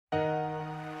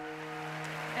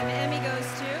And the Emmy goes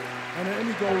to? And the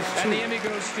Emmy goes to? And the Emmy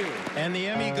goes to? And the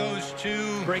Emmy goes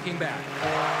to? Breaking Bad.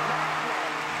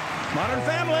 Modern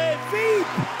Family. Veep.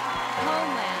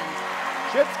 Homeland.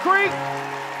 Schitt's Creek.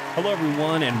 Hello,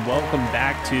 everyone, and welcome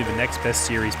back to the Next Best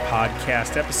Series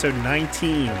podcast, episode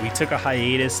 19. We took a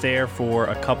hiatus there for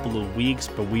a couple of weeks,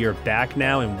 but we are back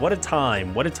now, and what a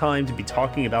time to be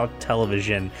talking about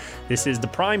television. This is the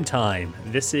prime time.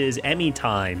 This is Emmy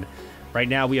time. Right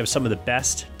now, we have some of the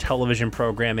best television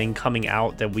programming coming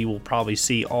out that we will probably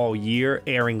see all year,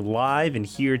 airing live, and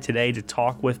here today to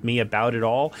talk with me about it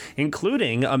all,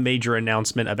 including a major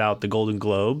announcement about the Golden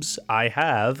Globes. I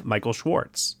have Michael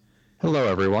Schwartz. Hello,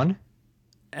 everyone.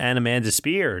 And Amanda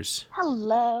Spears.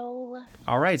 Hello.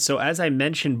 All right, so as I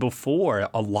mentioned before,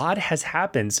 a lot has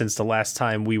happened since the last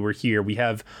time we were here. We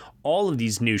have all of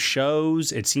these new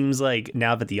shows. It seems like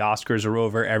now that the Oscars are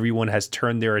over, everyone has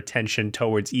turned their attention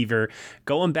towards either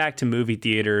going back to movie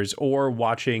theaters or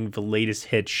watching the latest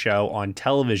hit show on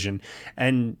television.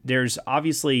 And there's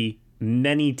obviously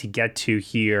many to get to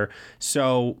here.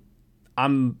 So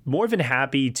I'm more than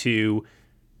happy to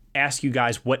ask you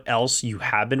guys what else you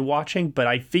have been watching, but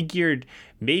I figured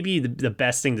maybe the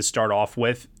best thing to start off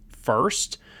with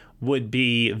first would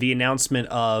be the announcement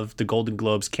of the Golden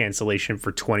Globes cancellation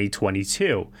for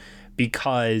 2022,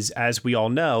 because as we all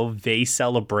know, they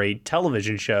celebrate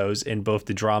television shows in both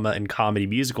the drama and comedy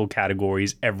musical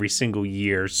categories every single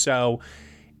year. So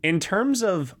in terms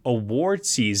of award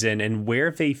season and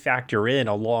where they factor in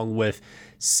along with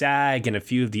SAG and a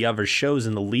few of the other shows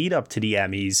in the lead up to the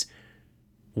Emmys,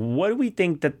 what do we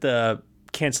think that the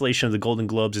cancellation of the Golden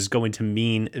Globes is going to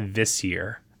mean this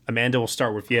year? Amanda, we'll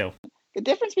start with you. The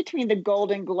difference between the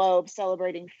Golden Globe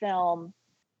celebrating film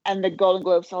and the Golden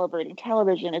Globe celebrating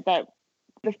television is that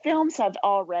the films have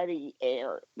already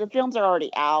aired. The films are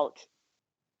already out.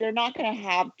 They're not going to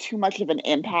have too much of an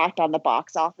impact on the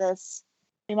box office.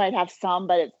 They might have some,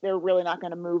 but they're really not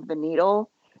going to move the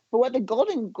needle. But what the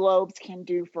Golden Globes can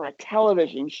do for a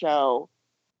television show,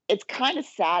 it's kind of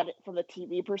sad from the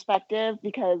TV perspective,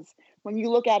 because when you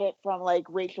look at it from like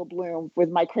Rachel Bloom with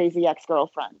My Crazy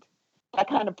Ex-Girlfriend, that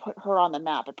kind of put her on the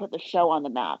map. It put the show on the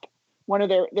map. One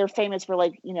of they're famous for,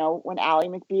 like, you know, when Ally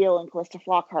McBeal and Calista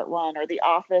Flockhart won, or The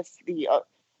Office, the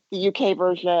UK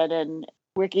version, and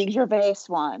Ricky Gervais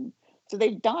won. So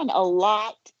they've done a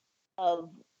lot of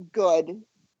good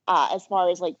as far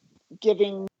as like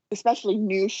giving, especially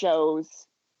new shows,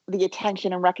 the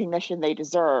attention and recognition they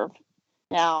deserve.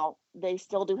 Now, they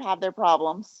still do have their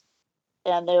problems,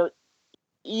 and they're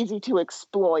easy to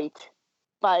exploit,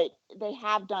 but they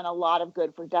have done a lot of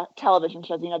good for television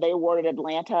shows. You know, they awarded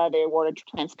Atlanta, they awarded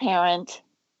Transparent.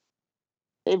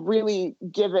 They've really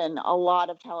given a lot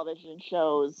of television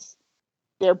shows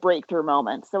their breakthrough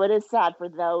moments. So it is sad for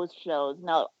those shows.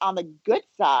 Now, on the good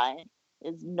side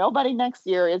is nobody next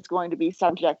year is going to be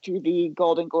subject to the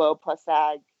Golden Globe plus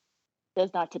SAG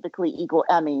does not typically equal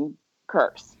Emmy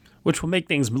curse. Which will make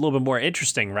things a little bit more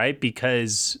interesting, right?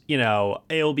 Because, you know,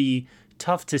 it'll be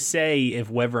tough to say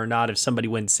if whether or not if somebody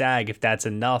wins SAG, if that's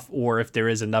enough, or if there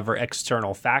is another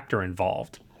external factor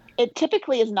involved. It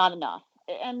typically is not enough.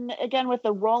 And again, with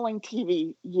the rolling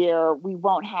TV year, we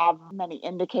won't have many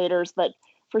indicators, but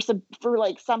for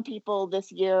some people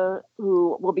this year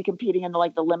who will be competing in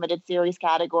the limited series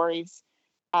categories,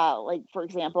 like, for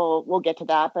example, we'll get to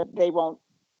that, but they won't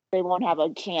have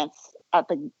a chance at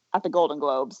the Golden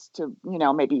Globes to, you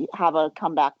know, maybe have a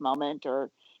comeback moment,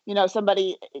 or, you know,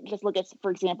 somebody just look at,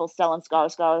 for example, Stellan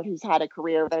Skarsgård, who's had a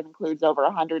career that includes over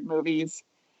 100 movies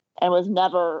and was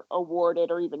never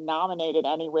awarded or even nominated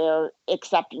anywhere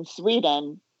except in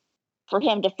Sweden. For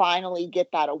him to finally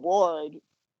get that award,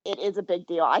 it is a big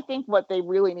deal. I think what they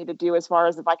really need to do, as far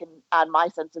as if I can add my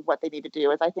sense of what they need to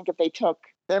do, is I think if they took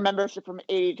their membership from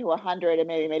 80 to 100 and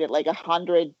maybe made it like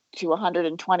 100 to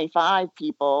 125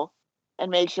 people and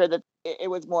made sure that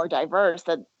it was more diverse,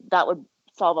 that would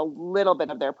solve a little bit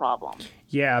of their problem.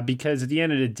 Yeah, because at the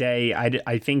end of the day,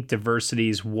 I think diversity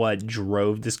is what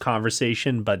drove this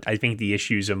conversation, but I think the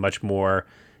issues are much more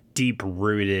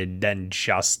deep-rooted than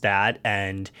just that,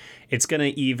 and it's going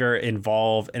to either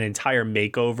involve an entire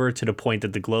makeover to the point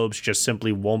that the Globes just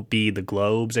simply won't be the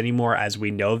Globes anymore as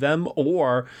we know them,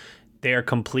 or their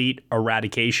complete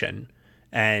eradication.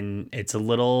 And it's a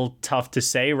little tough to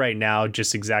say right now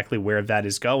just exactly where that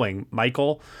is going.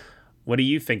 Michael, what do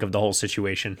you think of the whole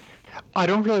situation? I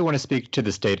don't really want to speak to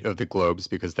the state of the Globes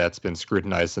because that's been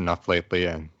scrutinized enough lately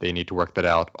and they need to work that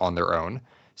out on their own.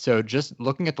 So just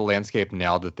looking at the landscape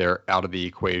now that they're out of the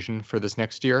equation for this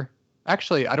next year,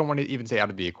 actually, I don't want to even say out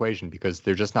of the equation because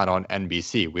they're just not on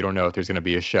NBC. We don't know if there's going to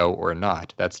be a show or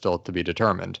not. That's still to be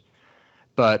determined.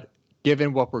 But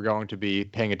given what we're going to be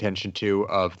paying attention to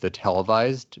of the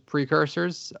televised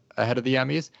precursors ahead of the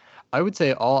Emmys, I would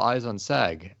say all eyes on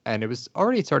SAG. And it was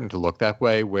already starting to look that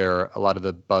way, where a lot of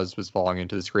the buzz was falling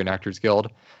into the Screen Actors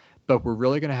Guild. But we're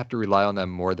really going to have to rely on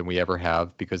them more than we ever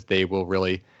have, because they will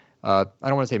really, I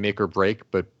don't want to say make or break,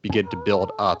 but begin to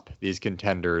build up these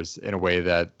contenders in a way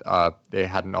that they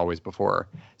hadn't always before.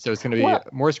 So it's going to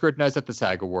be more scrutinized at the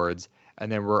SAG Awards.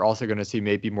 And then we're also going to see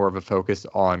maybe more of a focus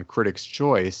on Critics'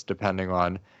 Choice, depending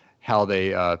on how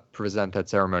they present that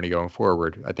ceremony going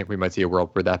forward. I think we might see a world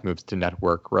where that moves to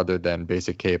network rather than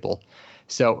basic cable.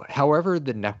 So however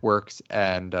the networks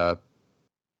and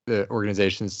the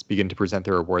organizations begin to present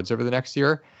their awards over the next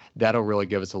year, that'll really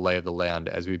give us a lay of the land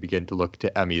as we begin to look to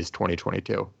Emmys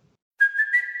 2022.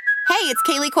 Hey, it's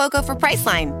Kaylee Cuoco for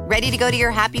Priceline. Ready to go to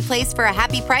your happy place for a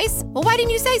happy price? Well, why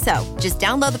didn't you say so? Just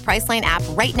download the Priceline app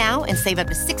right now and save up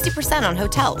to 60% on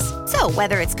hotels. So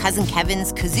whether it's Cousin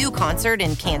Kevin's Kazoo Concert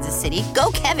in Kansas City,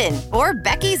 go Kevin, or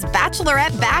Becky's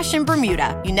Bachelorette Bash in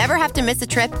Bermuda, you never have to miss a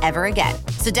trip ever again.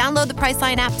 So download the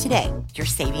Priceline app today. Your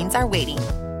savings are waiting.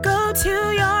 Go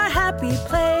to your happy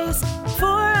place for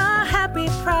a happy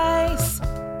price.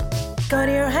 Go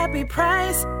to your happy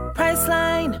price,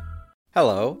 Priceline.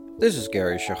 Hello, this is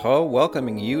Gary Chahot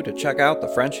welcoming you to check out the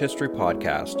French History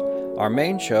Podcast. Our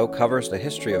main show covers the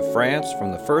history of France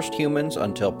from the first humans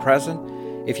until present.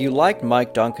 If you liked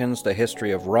Mike Duncan's The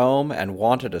History of Rome and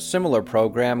wanted a similar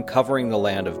program covering the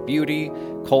land of beauty,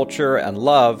 culture, and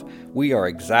love, we are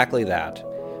exactly that.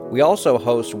 We also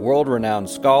host world-renowned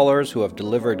scholars who have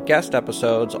delivered guest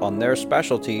episodes on their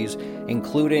specialties,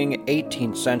 including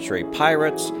 18th century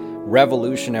pirates,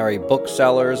 revolutionary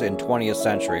booksellers in 20th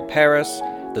century Paris,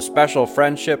 the special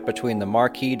friendship between the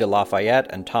Marquis de Lafayette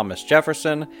and Thomas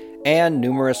Jefferson, and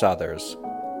numerous others.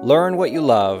 Learn what you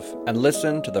love and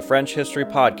listen to the French History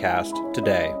Podcast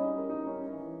today.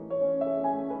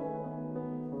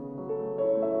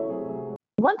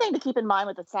 One thing to keep in mind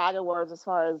with the SAG Awards as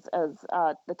far as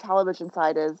the television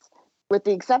side is, with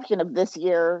the exception of this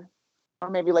year, or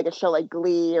maybe like a show like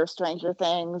Glee or Stranger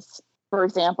Things, for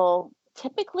example,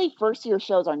 typically first-year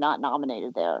shows are not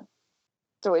nominated there.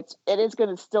 So it is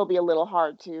going to still be a little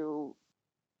hard to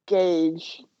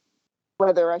gauge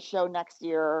whether a show next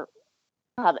year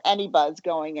have any buzz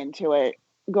going into the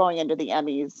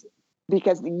Emmys,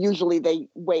 because usually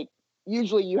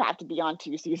you have to be on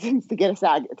 2 seasons to get a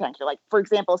SAG attention. Like, for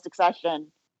example, Succession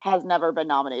has never been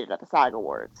nominated at the SAG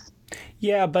Awards.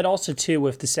 Yeah, but also, too,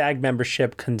 with the SAG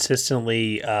membership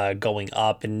consistently going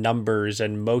up in numbers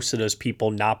and most of those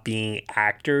people not being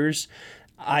actors,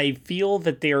 I feel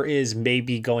that there is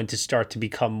maybe going to start to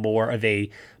become more of a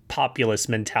populist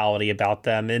mentality about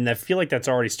them. And I feel like that's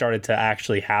already started to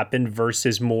actually happen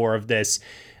versus more of this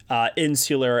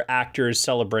insular actors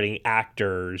celebrating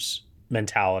actors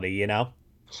mentality, you know?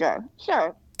 Sure.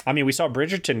 I mean, we saw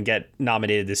Bridgerton get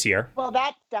nominated this year. Well,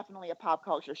 that's definitely a pop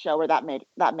culture show where that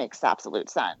makes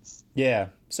absolute sense. Yeah.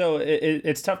 So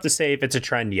it's tough to say if it's a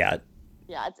trend yet.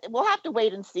 Yeah, we'll have to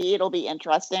wait and see. It'll be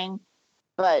interesting.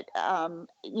 But,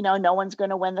 no one's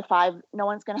going to win no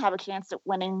one's going to have a chance at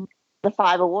winning the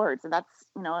 5 awards. And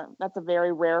that's a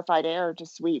very rarefied air to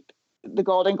sweep the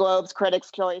Golden Globes,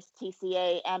 Critics' Choice,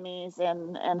 TCA, Emmys,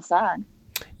 and SAG.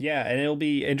 Yeah, and it'll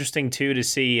be interesting, too, to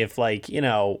see if,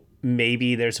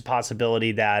 maybe there's a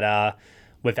possibility that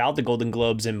without the Golden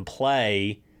Globes in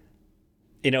play,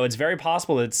 it's very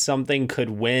possible that something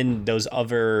could win those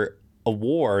other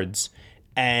awards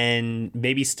and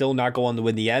maybe still not go on to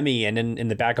win the Emmy. And in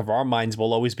the back of our minds,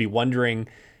 we'll always be wondering,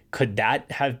 could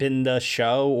that have been the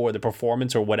show or the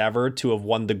performance or whatever to have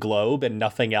won the Globe and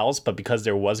nothing else? But because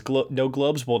there was no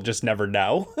Globes, we'll just never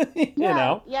know.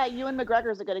 Yeah, Ewan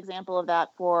McGregor is a good example of that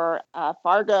for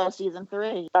Fargo season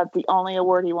 3. That's the only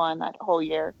award he won that whole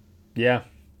year. Yeah,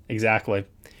 exactly.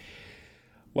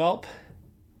 Well,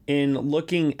 in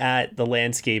looking at the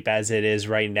landscape as it is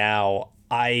right now,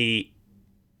 I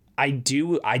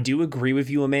do agree with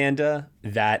you, Amanda,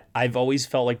 that I've always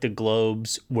felt like the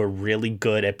Globes were really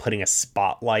good at putting a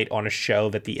spotlight on a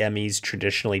show that the Emmys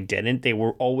traditionally didn't. They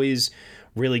were always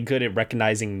really good at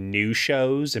recognizing new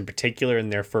shows, in particular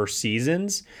in their first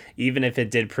seasons, even if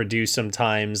it did produce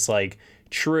sometimes like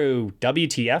true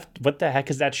WTF, what the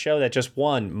heck is that show that just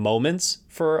won moments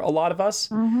for a lot of us.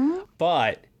 Mm-hmm.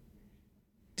 But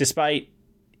despite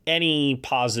any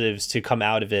positives to come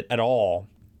out of it at all,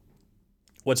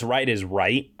 what's right is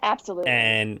right. Absolutely.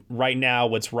 And right now,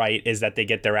 what's right is that they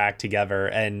get their act together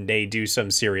and they do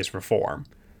some serious reform.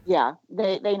 Yeah,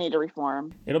 they need to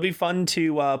reform. It'll be fun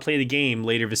to play the game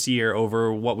later this year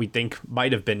over what we think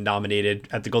might have been nominated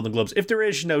at the Golden Globes. If there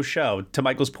is no show, to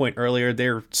Michael's point earlier,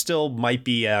 there still might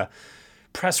be a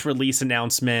press release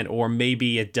announcement, or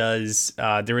maybe it does.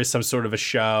 There is some sort of a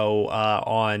show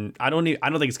on. I don't think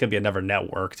it's gonna be another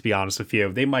network. To be honest with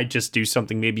you, they might just do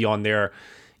something maybe on their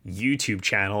YouTube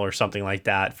channel or something like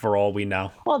that. For all we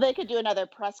know. Well, they could do another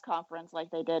press conference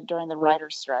like they did during the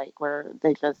writer's strike, where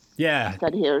they just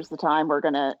said, "Here's the time we're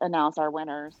gonna announce our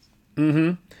winners."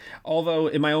 Mm-hmm. Although,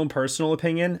 in my own personal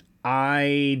opinion,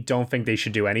 I don't think they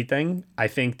should do anything. I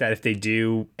think that if they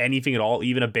do anything at all,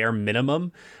 even a bare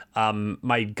minimum,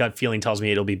 my gut feeling tells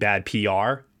me it'll be bad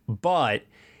PR. But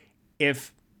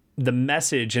if the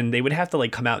message, and they would have to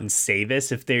like come out and say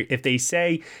this, if they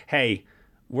say, hey,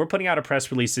 we're putting out a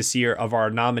press release this year of our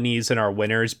nominees and our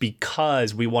winners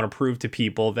because we want to prove to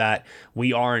people that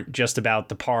we aren't just about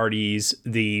the parties,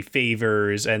 the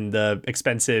favors, and the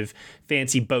expensive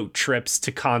fancy boat trips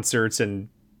to concerts and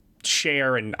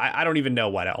share, and I don't even know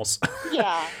what else.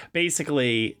 Yeah.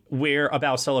 Basically, we're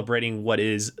about celebrating what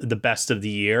is the best of the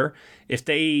year. If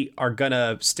they are going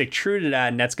to stick true to that,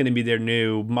 and that's going to be their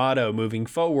new motto moving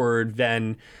forward,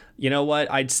 then you know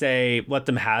what? I'd say let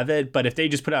them have it. But if they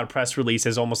just put out a press release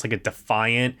as almost like a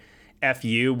defiant F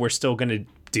you, we're still going to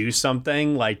do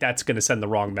something, like that's going to send the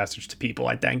wrong message to people,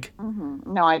 I think.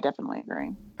 Mm-hmm. No, I definitely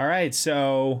agree. All right,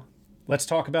 so let's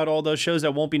talk about all those shows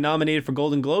that won't be nominated for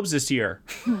Golden Globes this year.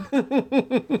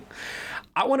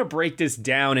 I want to break this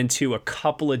down into a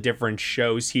couple of different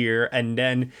shows here, and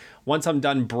then once I'm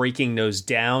done breaking those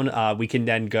down, we can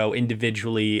then go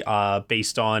individually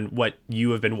based on what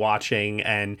you have been watching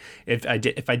and if I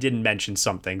didn't mention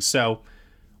something. So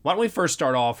why don't we first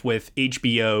start off with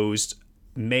HBO's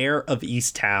Mayor of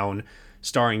Easttown,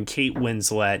 starring Kate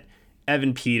Winslet,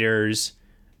 Evan Peters.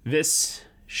 This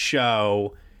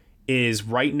show is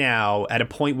right now at a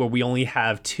point where we only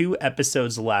have 2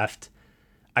 episodes left.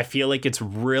 I feel like it's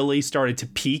really started to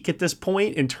peak at this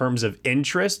point in terms of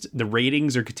interest. The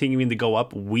ratings are continuing to go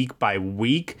up week by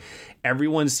week.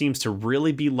 Everyone seems to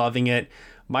really be loving it.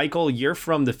 Michael, you're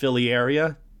from the Philly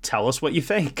area. Tell us what you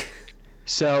think.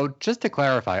 So just to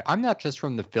clarify, I'm not just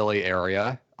from the Philly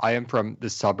area. I am from the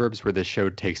suburbs where this show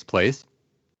takes place.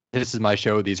 This is my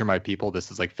show. These are my people. This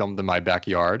is like filmed in my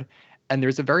backyard. And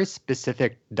there's a very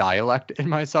specific dialect in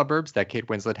my suburbs that Kate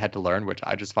Winslet had to learn, which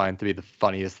I just find to be the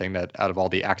funniest thing that out of all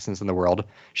the accents in the world,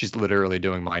 she's literally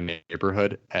doing my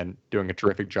neighborhood and doing a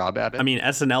terrific job at it. I mean,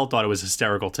 SNL thought it was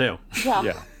hysterical too.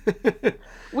 Yeah.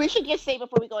 We should just say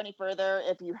before we go any further,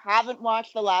 if you haven't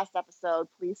watched the last episode,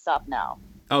 please stop now.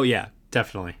 Oh, yeah,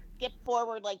 definitely. Skip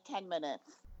forward like 10 minutes.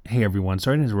 Hey everyone,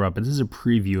 sorry to interrupt, but this is a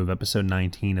preview of episode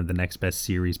 19 of the Next Best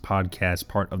Series podcast,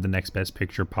 part of the Next Best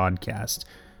Picture podcast.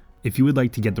 If you would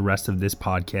like to get the rest of this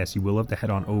podcast, you will have to head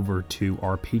on over to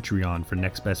our Patreon for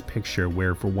Next Best Picture,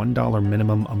 where for $1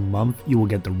 minimum a month, you will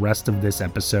get the rest of this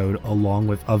episode along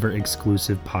with other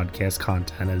exclusive podcast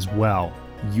content as well.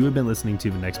 You have been listening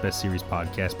to the Next Best Series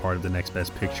podcast, part of the Next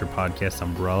Best Picture podcast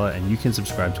umbrella, and you can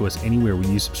subscribe to us anywhere where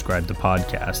you subscribe to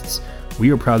podcasts.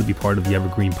 We are proud to be part of the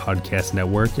Evergreen Podcast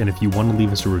Network, and if you want to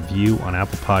leave us a review on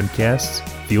Apple Podcasts,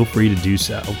 feel free to do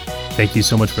so. Thank you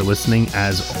so much for listening,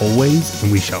 as always,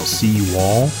 and we shall see you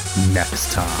all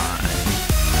next time.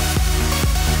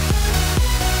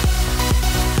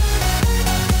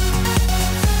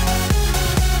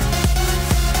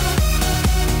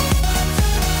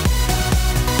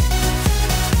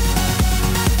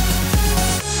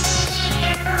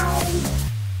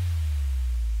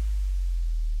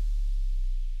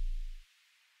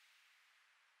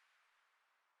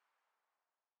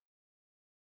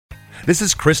 This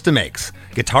is Krista Makes,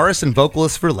 guitarist and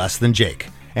vocalist for Less Than Jake,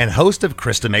 and host of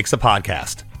Krista Makes a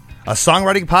Podcast, a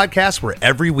songwriting podcast where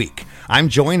every week I'm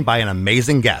joined by an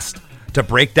amazing guest to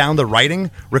break down the writing,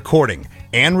 recording,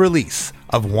 and release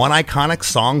of one iconic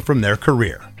song from their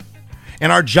career.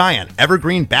 In our giant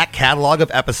evergreen back catalog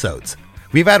of episodes,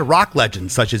 we've had rock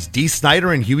legends such as Dee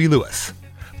Snider and Huey Lewis,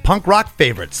 punk rock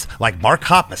favorites like Mark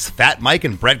Hoppus, Fat Mike,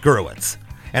 and Brett Gurewitz,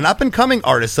 and up-and-coming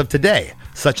artists of today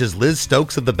such as Liz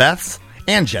Stokes of the Beths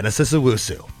and Genesis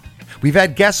Owusu. We've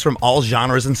had guests from all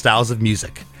genres and styles of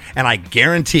music, and I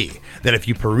guarantee that if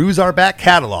you peruse our back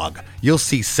catalog, you'll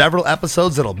see several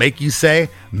episodes that'll make you say,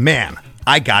 man,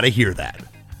 I gotta hear that.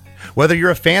 Whether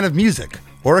you're a fan of music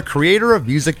or a creator of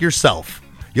music yourself,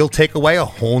 you'll take away a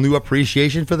whole new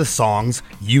appreciation for the songs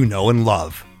you know and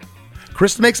love.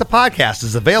 Krista Makes a Podcast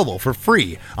is available for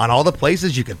free on all the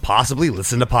places you could possibly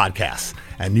listen to podcasts,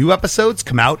 and new episodes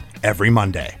come out every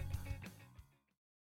Monday.